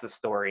that's the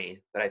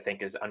story that I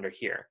think is under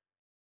here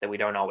that we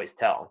don't always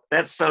tell.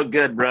 That's so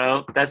good,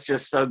 bro. That's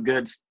just so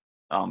good.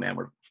 Oh man,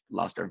 we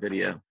lost our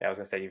video. Yeah, I was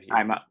gonna say,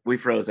 we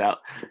froze out.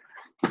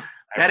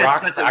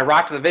 I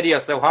rocked the video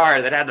so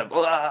hard that I had to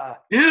blah.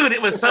 Dude,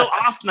 it was so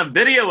awesome. The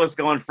video was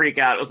going freak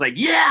out. It was like,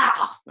 yeah,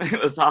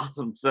 it was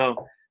awesome. So,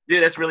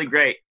 dude, that's really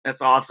great.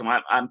 That's awesome.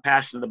 I'm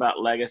passionate about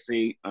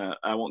legacy.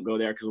 I won't go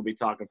there because we'll be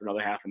talking for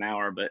another half an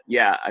hour. But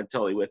yeah, I'm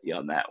totally with you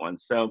on that one.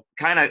 So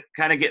kind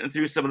of getting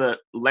through some of the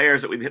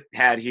layers that we've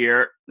had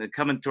here,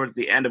 coming towards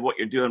the end of what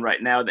you're doing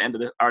right now, the end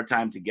of our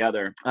time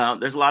together.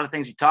 There's a lot of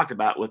things you talked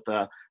about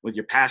with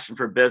your passion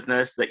for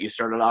business that you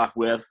started off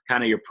with,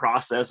 kind of your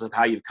process of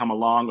how you've come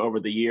along over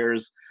the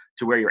years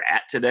to where you're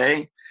at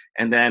today.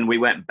 And then we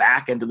went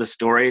back into the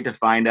story to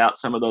find out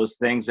some of those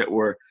things that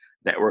were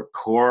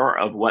core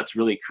of what's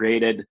really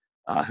created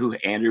who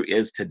Andrew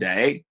is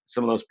today.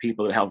 Some of those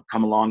people that have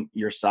come along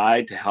your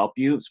side to help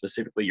you,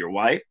 specifically your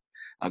wife,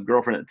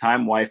 girlfriend at the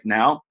time, wife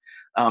now.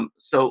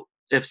 So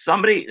if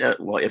somebody,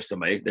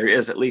 there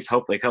is at least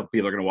hopefully a couple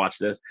people are going to watch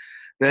this,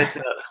 that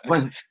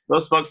when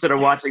those folks that are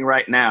watching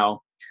right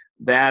now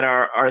that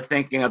are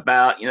thinking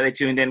about, you know, they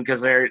tuned in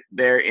because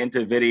they're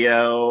into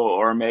video,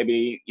 or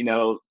maybe, you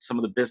know, some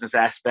of the business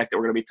aspect that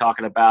we're going to be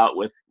talking about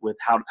with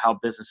how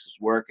businesses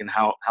work and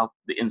how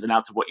the ins and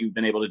outs of what you've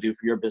been able to do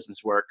for your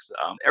business works.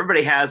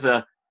 Everybody has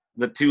the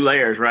two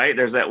layers, right?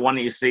 There's that one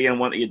that you see and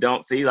one that you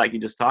don't see, like you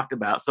just talked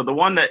about. So the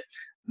one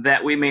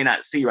that we may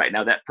not see right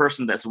now, that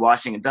person that's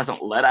watching and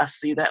doesn't let us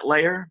see that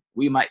layer,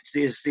 we might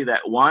see that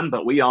one,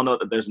 but we all know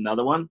that there's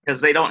another one because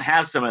they don't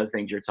have some of the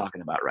things you're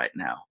talking about right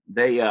now.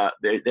 They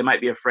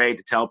might be afraid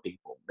to tell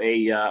people.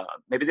 Maybe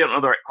they don't know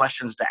the right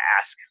questions to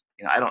ask.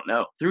 You know, I don't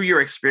know. Through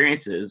your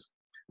experiences,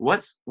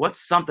 what's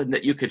something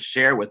that you could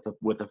share with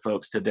the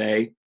folks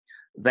today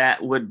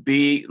that would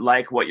be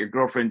like what your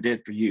girlfriend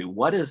did for you?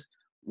 What is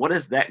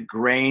that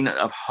grain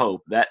of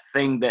hope, that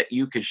thing that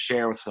you could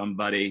share with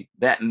somebody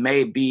that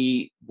may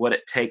be what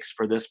it takes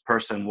for this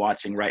person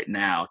watching right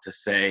now to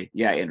say,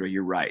 yeah, Andrew,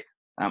 you're right.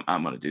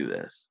 I'm going to do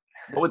this.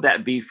 What would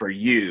that be for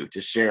you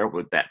to share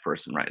with that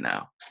person right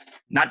now?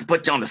 Not to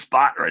put you on the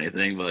spot or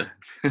anything, but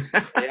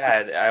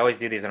yeah, I always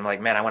do these and I'm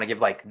like, man, I want to give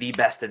like the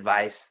best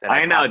advice that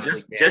I know.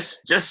 Just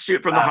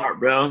shoot from the heart,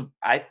 bro.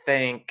 I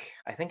think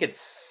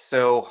it's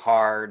so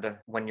hard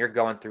when you're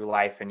going through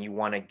life and you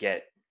want to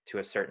get to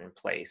a certain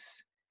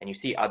place and you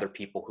see other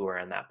people who are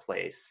in that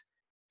place,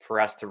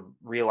 for us to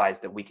realize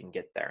that we can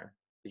get there.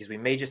 Because we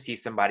may just see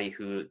somebody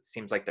who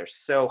seems like they're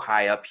so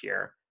high up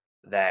here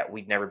that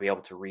we'd never be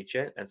able to reach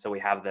it. And so we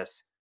have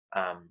this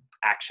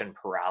action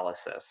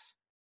paralysis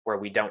where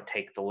we don't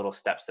take the little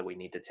steps that we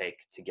need to take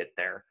to get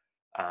there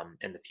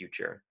in the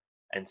future.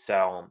 And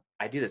so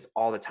I do this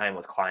all the time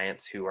with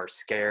clients who are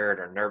scared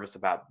or nervous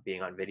about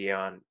being on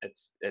video. And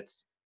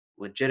it's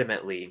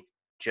legitimately,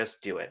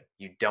 just do it.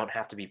 You don't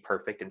have to be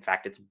perfect. In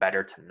fact, it's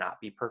better to not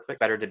be perfect,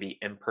 better to be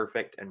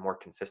imperfect and more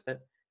consistent,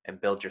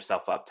 and build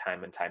yourself up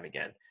time and time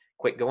again.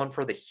 Quit going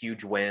for the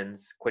huge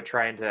wins. Quit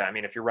trying to, I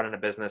mean, if you're running a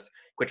business,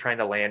 quit trying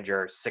to land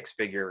your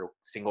 6-figure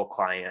single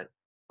client,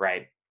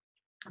 right?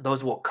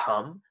 Those will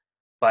come,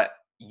 but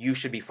you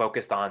should be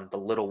focused on the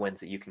little wins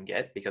that you can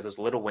get, because those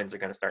little wins are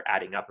going to start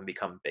adding up and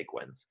become big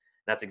wins.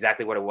 And that's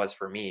exactly what it was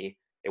for me.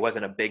 It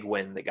wasn't a big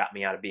win that got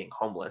me out of being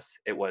homeless.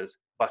 It was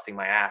busting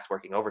my ass,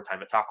 working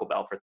overtime at Taco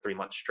Bell for 3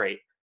 months straight,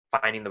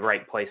 finding the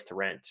right place to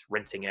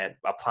renting it,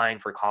 applying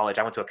for college.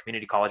 I went to a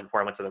community college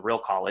before I went to the real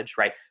college,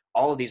 right?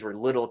 All of these were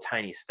little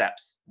tiny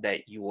steps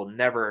that you will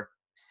never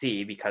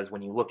see, because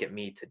when you look at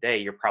me today,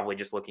 you're probably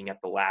just looking at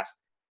the last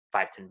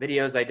 5-10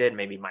 videos I did,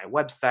 maybe my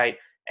website,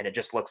 and it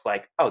just looks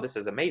like, oh, this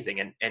is amazing.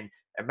 And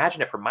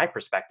imagine it from my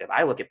perspective.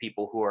 I look at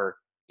people who are,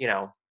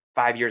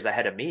 5 years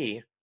ahead of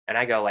me, and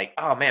I go like,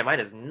 oh man,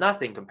 mine is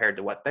nothing compared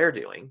to what they're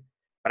doing.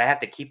 But I have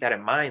to keep that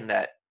in mind,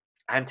 that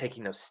I'm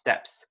taking those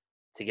steps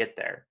to get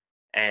there.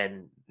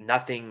 And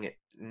nothing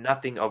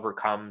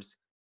overcomes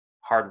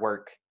hard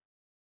work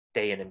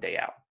day in and day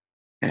out.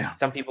 Yeah.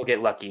 Some people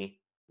get lucky.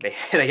 They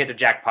hit the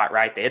jackpot,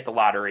 right? They hit the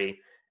lottery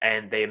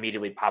and they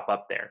immediately pop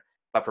up there.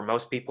 But for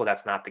most people,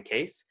 that's not the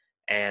case.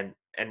 And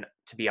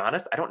to be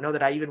honest, I don't know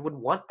that I even would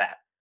want that.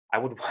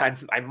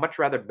 I'd much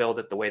rather build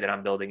it the way that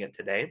I'm building it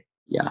today.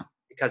 Yeah.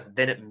 Because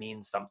then it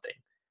means something,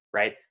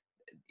 right?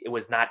 It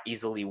was not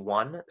easily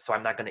won, so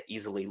I'm not going to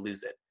easily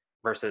lose it.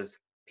 Versus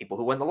people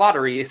who win the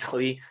lottery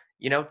easily,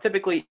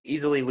 typically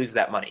easily lose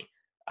that money.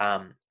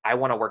 I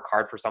want to work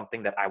hard for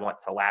something that I want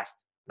to last,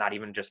 not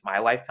even just my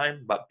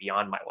lifetime, but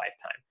beyond my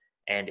lifetime.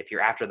 And if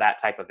you're after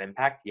that type of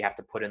impact, you have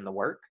to put in the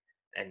work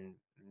and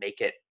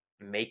make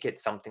it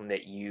something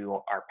that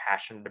you are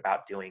passionate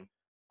about doing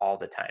all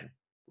the time.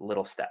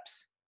 Little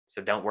steps.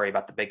 So don't worry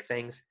about the big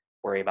things.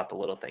 Worry about the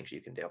little things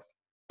you can do.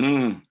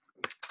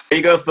 There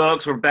you go,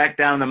 folks. We're back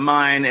down in the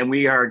mine, and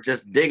we are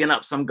just digging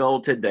up some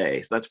gold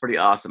today. So that's pretty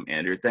awesome,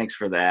 Andrew. Thanks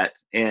for that.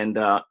 And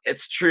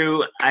it's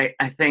true. I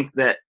think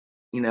that,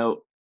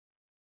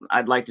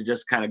 I'd like to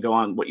just kind of go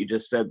on what you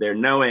just said there,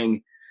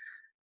 knowing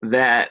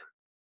that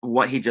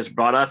what he just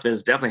brought up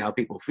is definitely how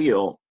people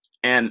feel.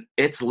 And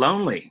it's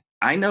lonely.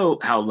 I know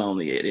how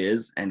lonely it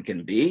is and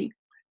can be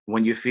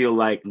when you feel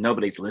like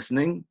nobody's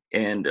listening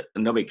and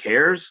nobody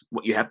cares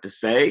what you have to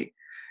say.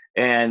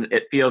 And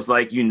it feels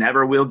like you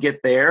never will get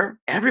there.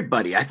 I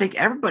think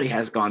everybody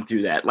has gone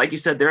through that. Like you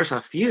said, there's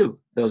a few,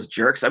 those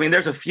jerks. I mean,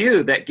 there's a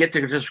few that get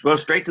to just go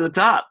straight to the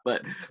top.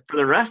 But for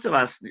the rest of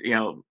us,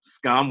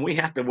 scum, we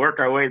have to work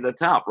our way to the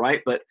top,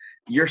 right? But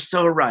you're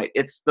so right.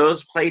 It's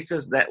those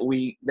places that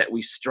we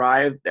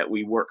strive, that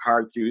we work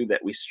hard through,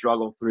 that we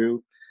struggle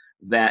through,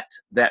 that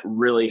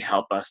really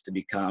help us to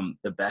become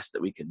the best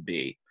that we can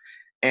be.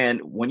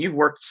 And when you've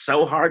worked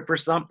so hard for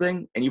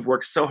something and you've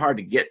worked so hard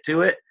to get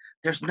to it,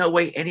 there's no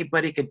way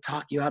anybody could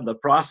talk you out of the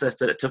process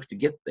that it took to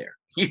get there.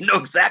 You know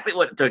exactly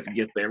what it took to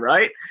get there,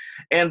 right?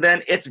 And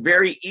then it's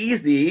very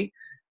easy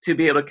to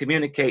be able to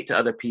communicate to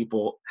other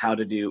people how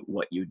to do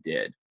what you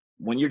did.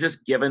 When you're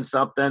just given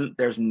something,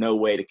 there's no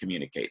way to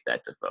communicate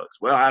that to folks.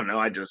 Well, I don't know.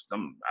 I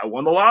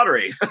won the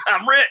lottery.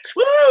 I'm rich.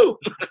 Woo!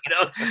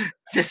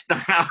 Just not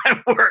how it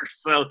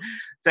works. So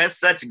that's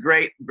such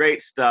great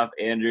stuff,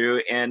 Andrew.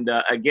 And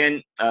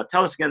again,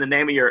 tell us again the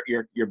name of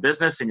your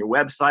business and your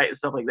website and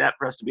stuff like that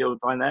for us to be able to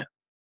find that.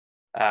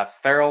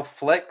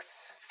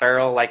 FeralFlix,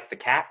 Feral like the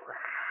cat,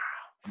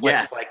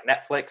 Flix Yes. like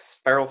Netflix,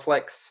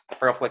 FeralFlix,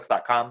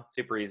 FeralFlix.com.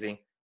 Super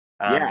easy.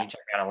 You check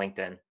me out on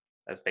LinkedIn,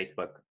 that's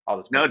Facebook, all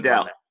this. No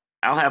doubt.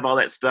 I'll have all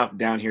that stuff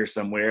down here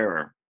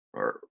somewhere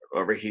or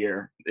over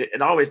here.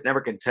 It always never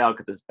can tell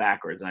because it's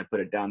backwards. And I put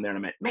it down there and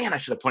I'm like, man, I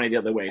should have pointed the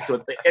other way.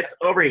 So it's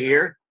over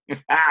here.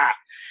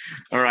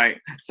 All right.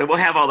 So we'll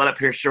have all that up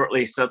here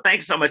shortly. So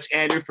thanks so much,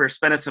 Andrew, for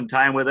spending some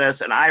time with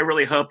us. And I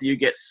really hope that you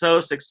get so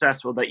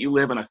successful that you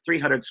live in a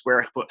 300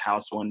 square foot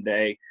house one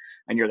day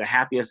and you're the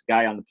happiest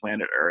guy on the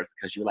planet Earth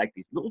because you like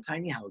these little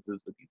tiny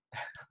houses with these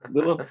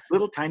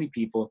little tiny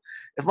people.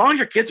 As long as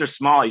your kids are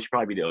small, you should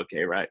probably do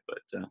okay, right? But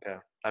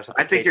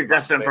I think you're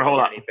destined for a whole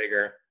lot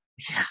bigger.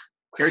 Yeah,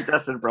 you're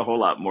destined for a whole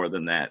lot more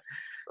than that.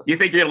 You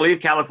think you're going to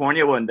leave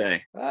California one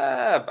day?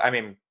 I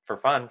mean, for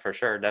fun, for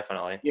sure,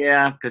 definitely.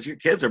 Yeah, because your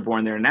kids are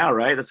born there now,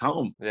 right? That's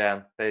home.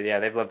 Yeah,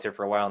 they've lived here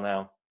for a while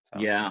now.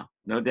 So. Yeah,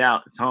 no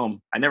doubt, it's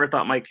home. I never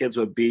thought my kids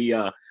would be.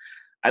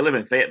 I live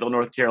in Fayetteville,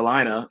 North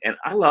Carolina, and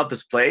I love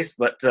this place,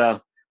 but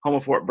home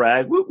of Fort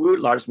Bragg,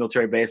 largest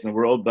military base in the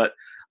world. But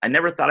I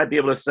never thought I'd be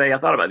able to say. I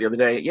thought about it the other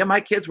day. Yeah,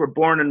 my kids were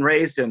born and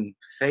raised in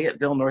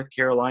Fayetteville, North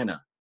Carolina.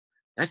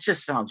 That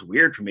just sounds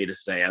weird for me to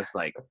say. I was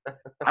like,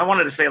 I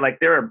wanted to say like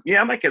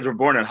my kids were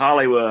born in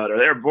Hollywood or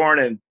they were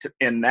born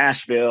in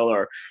Nashville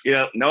or,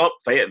 nope,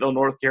 Fayetteville,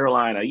 North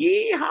Carolina.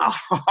 Yeehaw.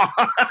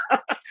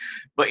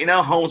 But,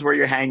 home's where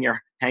you hang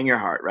your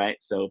heart, right?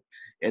 So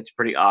it's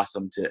pretty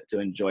awesome to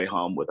enjoy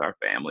home with our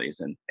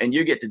families. And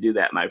you get to do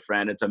that, my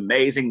friend. It's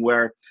amazing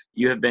where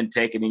you have been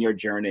taken in your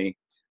journey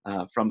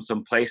from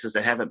some places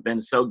that haven't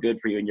been so good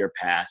for you in your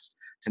past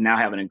to now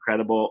have an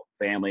incredible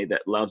family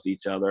that loves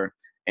each other.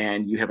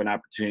 And you have an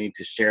opportunity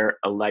to share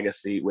a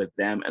legacy with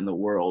them and the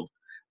world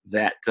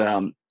that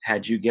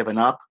had you given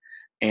up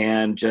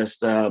and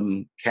just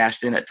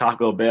cashed in at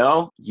Taco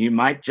Bell, you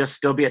might just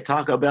still be at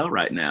Taco Bell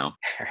right now.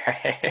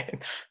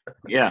 Right.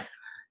 Yeah.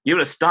 You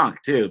would have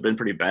stunk, too. Been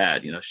pretty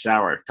bad.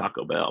 Shower at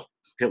Taco Bell.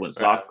 Peeling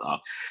socks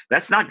off.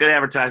 That's not good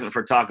advertisement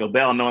for Taco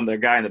Bell, knowing the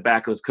guy in the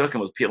back who was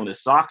cooking was peeling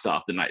his socks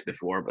off the night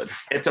before. But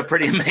it's a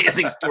pretty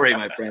amazing story,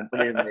 my friend.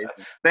 Pretty amazing.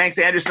 Thanks,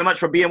 Andrew, so much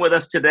for being with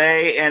us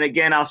today. And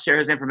again, I'll share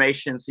his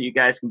information so you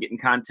guys can get in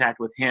contact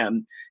with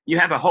him. You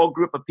have a whole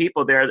group of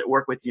people there that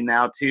work with you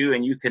now, too,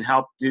 and you can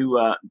help do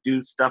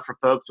stuff for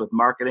folks with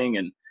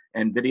marketing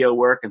and video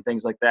work and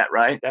things like that,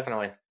 right?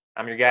 Definitely.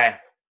 I'm your guy.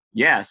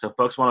 Yeah, so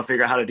folks want to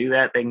figure out how to do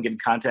that, they can get in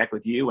contact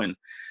with you, and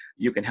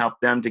you can help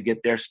them to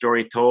get their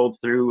story told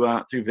through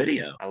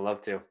video. I'd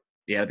love to.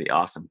 Yeah, it'd be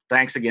awesome.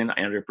 Thanks again,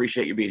 Andrew.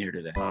 Appreciate you being here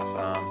today.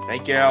 Awesome.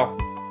 Thank you.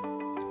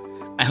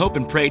 I hope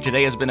and pray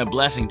today has been a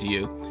blessing to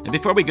you. And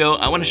before we go,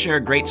 I want to share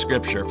a great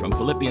scripture from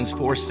Philippians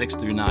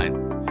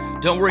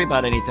 4:6-9. Don't worry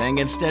about anything.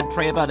 Instead,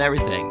 pray about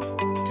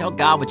everything. Tell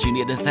God what you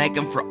need and thank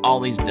Him for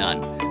all He's done.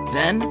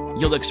 Then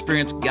you'll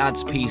experience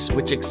God's peace,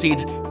 which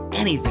exceeds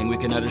anything we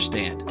can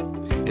understand.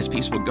 His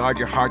peace will guard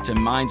your hearts and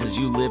minds as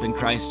you live in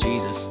Christ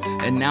Jesus.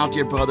 And now,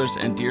 dear brothers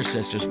and dear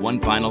sisters, one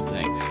final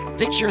thing.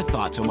 Fix your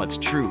thoughts on what's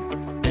true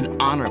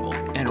and honorable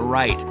and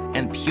right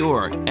and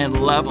pure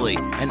and lovely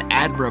and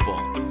admirable.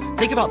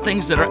 Think about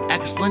things that are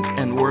excellent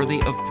and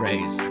worthy of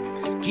praise.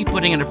 Keep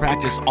putting into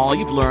practice all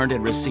you've learned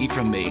and received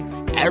from me,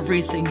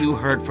 everything you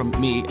heard from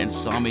me and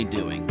saw me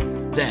doing.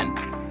 Then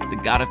the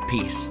God of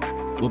peace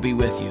will be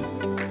with you.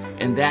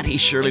 And that he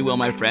surely will,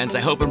 my friends.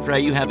 I hope and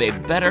pray you have a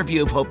better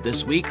view of hope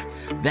this week.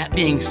 That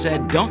being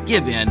said, don't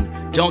give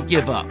in, don't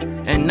give up,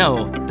 and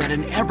know that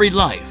in every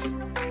life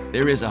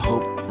there is a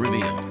hope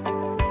revealed.